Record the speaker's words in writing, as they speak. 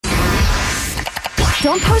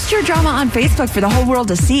Don't post your drama on Facebook for the whole world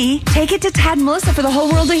to see. Take it to Tad and Melissa for the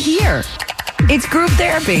whole world to hear. It's group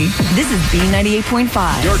therapy. This is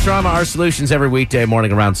B98.5. Your drama, our solutions every weekday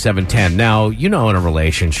morning around 7:10. Now, you know in a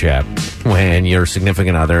relationship when your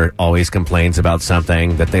significant other always complains about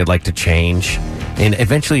something that they'd like to change, and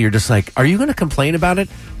eventually you're just like, are you going to complain about it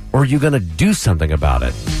or are you going to do something about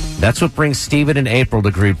it? That's what brings Stephen and April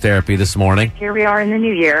to group therapy this morning. Here we are in the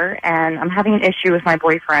new year, and I'm having an issue with my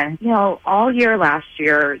boyfriend. You know, all year last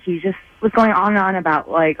year, he just was going on and on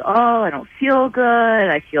about, like, oh, I don't feel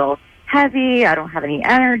good, I feel heavy, I don't have any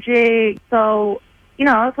energy. So, you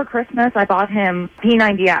know, for Christmas, I bought him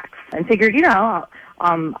P90X and figured, you know,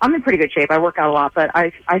 I'm in pretty good shape. I work out a lot, but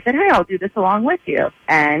I said, hey, I'll do this along with you.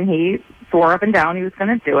 And he swore up and down he was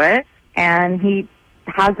going to do it, and he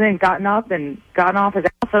hasn't gotten up and gotten off his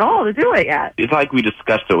ass at all to do it yet. It's like we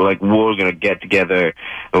discussed it. We're like, we're going to get together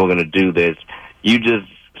and we're going to do this. You just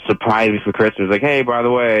surprised me for Christmas. Like, hey, by the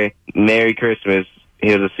way, Merry Christmas.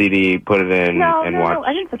 Here's a CD, put it in and watch. No,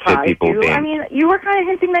 I didn't surprise you. Dance. I mean, you were kind of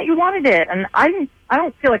hinting that you wanted it, and I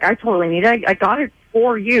don't feel like I totally need it. I got it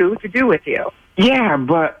for you to do with you. Yeah,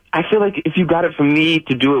 but I feel like if you got it for me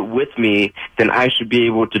to do it with me, then I should be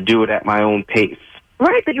able to do it at my own pace.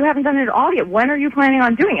 Right, but you haven't done it at all yet. When are you planning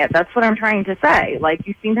on doing it? That's what I'm trying to say. Like,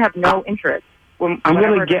 you seem to have no interest. I'm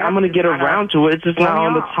gonna get around to it. It's just not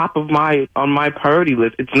on the top of my priority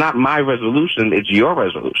list. It's not my resolution. It's your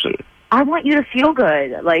resolution. I want you to feel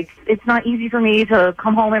good. Like, it's not easy for me to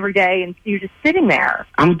come home every day and see you just sitting there.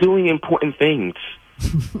 I'm doing important things.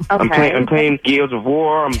 Okay. I'm playing Gears of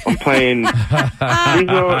War. I'm playing.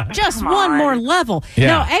 Just one more level. Yeah.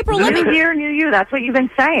 Now, April, New year, new you. That's what you've been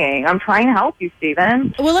saying. I'm trying to help you,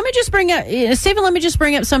 Stephen. Well, let me just bring up, Stephen, let me just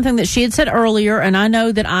bring up something that she had said earlier, and I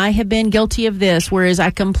know that I have been guilty of this, whereas I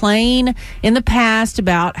complain in the past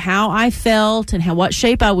about how I felt and what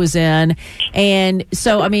shape I was in. And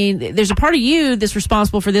so, I mean, there's a part of you that's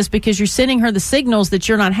responsible for this because you're sending her the signals that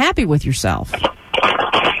you're not happy with yourself.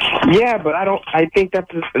 Yeah, but I think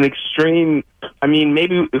that's an extreme. I mean,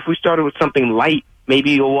 maybe if we started with something light,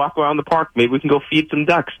 maybe you'll walk around the park. Maybe we can go feed some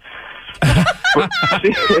ducks.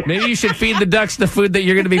 Maybe you should feed the ducks the food that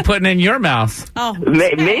you're going to be putting in your mouth. Oh,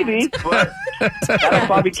 maybe, but that'll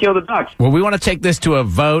probably kill the ducks. Well, we want to take this to a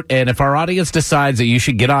vote, and if our audience decides that you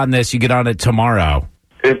should get on this, you get on it tomorrow.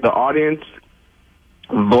 If the audience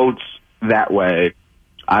votes that way,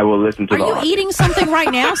 I will listen to the audience. Are you eating something right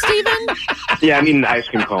now, Stephen? Yeah, I'm eating an ice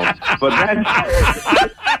cream cone. But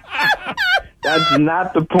that's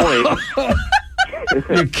not the point.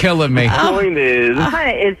 You're killing me. The point is...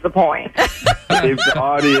 Kind of is the point. If the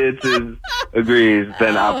audience agrees,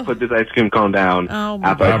 then I'll put this ice cream cone down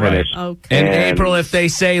after I finish. Okay. And April, if they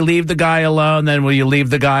say leave the guy alone, then will you leave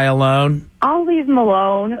the guy alone? I'll leave him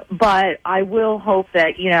alone, but I will hope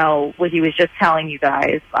that, you know, what he was just telling you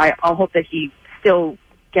guys, I'll hope that he still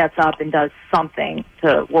gets up and does something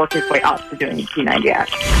to work his way up to doing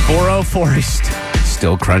P90X. 404 is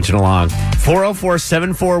still crunching along.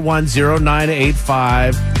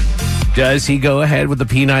 404-741-0985. Does he go ahead with the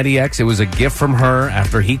P90X? It was a gift from her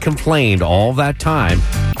after he complained all that time.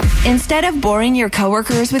 Instead of boring your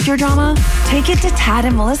coworkers with your drama, take it to Tad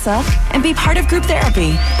and Melissa and be part of group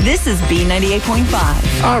therapy. This is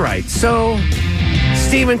B98.5. All right, so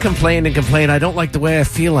Stephen complained and complained. I don't like the way I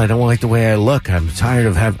feel. I don't like the way I look. I'm tired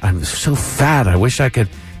of I'm so fat. I wish I could.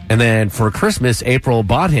 And then for Christmas, April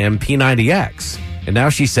bought him P90X. And now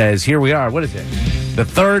she says, here we are. What is it? The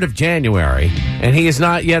 3rd of January. And he has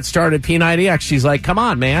not yet started P90X. She's like, come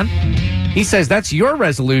on, man. He says, that's your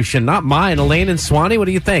resolution, not mine. Elaine and Swanee, what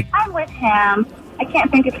do you think? I'm with him. I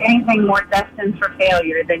can't think of anything more destined for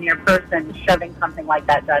failure than your person shoving something like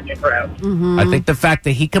that down your throat. Mm-hmm. I think the fact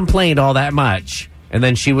that he complained all that much, and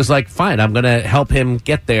then she was like, fine, I'm going to help him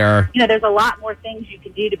get there. You know, there's a lot more things you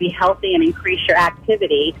can do to be healthy and increase your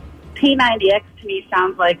activity. P90X to me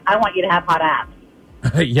sounds like I want you to have hot abs.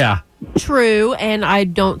 Yeah. True, and I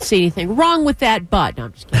don't see anything wrong with that, but no,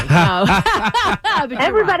 I'm just kidding. No. But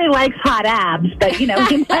everybody likes hot abs, but, you know,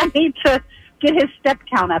 he might need to get his step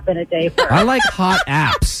count up in a day first. I like hot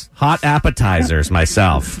apps, hot appetizers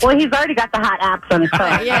myself. Well, he's already got the hot apps on his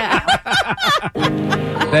phone. Yeah.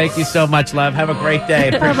 Thank you so much, love. Have a great day.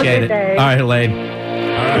 Appreciate it. Day. All right, Elaine.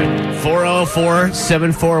 All right.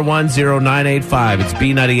 404-741-0985. It's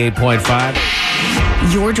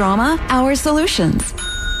B98.5. Your drama, our solutions.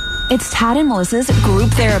 It's Tad and Melissa's group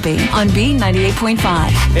therapy on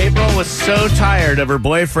B98.5. April was so tired of her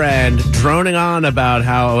boyfriend droning on about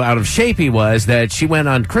how out of shape he was that she went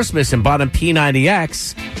on Christmas and bought him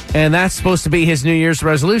P90X, and that's supposed to be his New Year's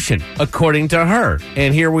resolution, according to her.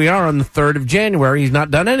 And here we are on the 3rd of January. He's not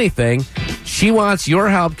done anything. She wants your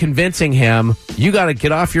help convincing him you got to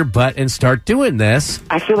get off your butt and start doing this.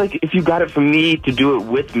 I feel like if you got it from me to do it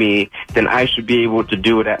with me, then I should be able to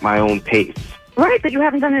do it at my own pace. Right, but you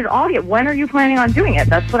haven't done it at all yet. When are you planning on doing it?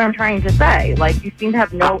 That's what I'm trying to say. Like, you seem to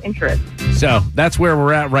have no interest. So that's where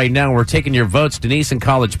we're at right now. We're taking your votes, Denise, in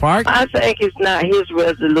College Park. I think it's not his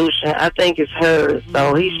resolution. I think it's hers.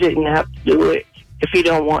 So he shouldn't have to do it if he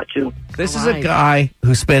don't want to. This is a guy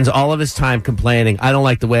who spends all of his time complaining, I don't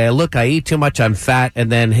like the way I look, I eat too much, I'm fat,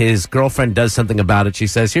 and then his girlfriend does something about it. She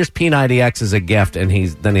says, here's P90X as a gift, and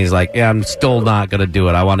he's like, yeah, I'm still not going to do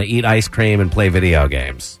it. I want to eat ice cream and play video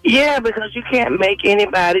games. Yeah, because you can't make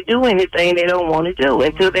anybody do anything they don't want to do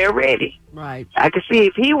until they're ready. Right. I could see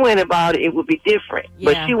if he went about it, it would be different.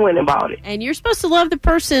 Yeah. But she went about it. And you're supposed to love the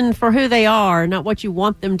person for who they are, not what you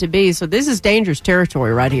want them to be. So this is dangerous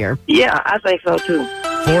territory right here. Yeah, I think so, too.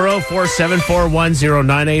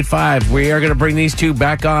 404-741-0985. We are going to bring these two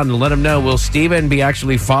back on and let them know, will Steven be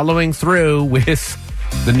actually following through with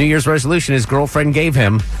the New Year's resolution his girlfriend gave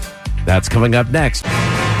him? That's coming up next.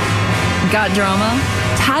 Got drama?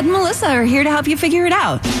 Tad and Melissa are here to help you figure it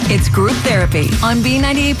out. It's Group Therapy on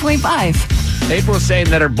B98.5. April's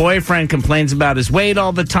saying that her boyfriend complains about his weight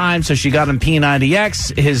all the time, so she got him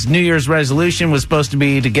P90X. His New Year's resolution was supposed to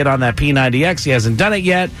be to get on that P90X. He hasn't done it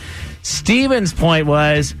yet. Steven's point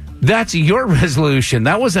was, that's your resolution.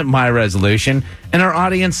 That wasn't my resolution. And our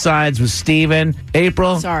audience sides with Steven.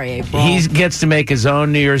 April. Sorry, April. He gets to make his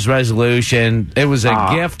own New Year's resolution. It was a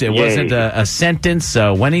gift. It wasn't a sentence.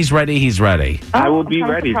 So when he's ready, he's ready. I will be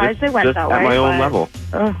ready. Just they went that at way, my own but- level.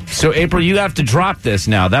 So April, you have to drop this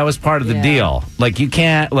now. That was part of the deal. Like you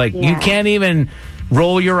can't even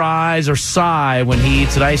roll your eyes or sigh when he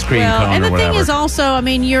eats an ice cream cone and or the whatever. thing is also, I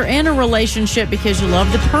mean, you're in a relationship because you love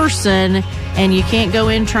the person, and you can't go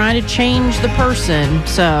in trying to change the person.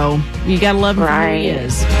 So you got to love him for who he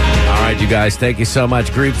is. All right, you guys, thank you so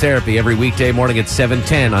much. Group Therapy every weekday morning at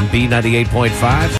 7:10 on B98.5.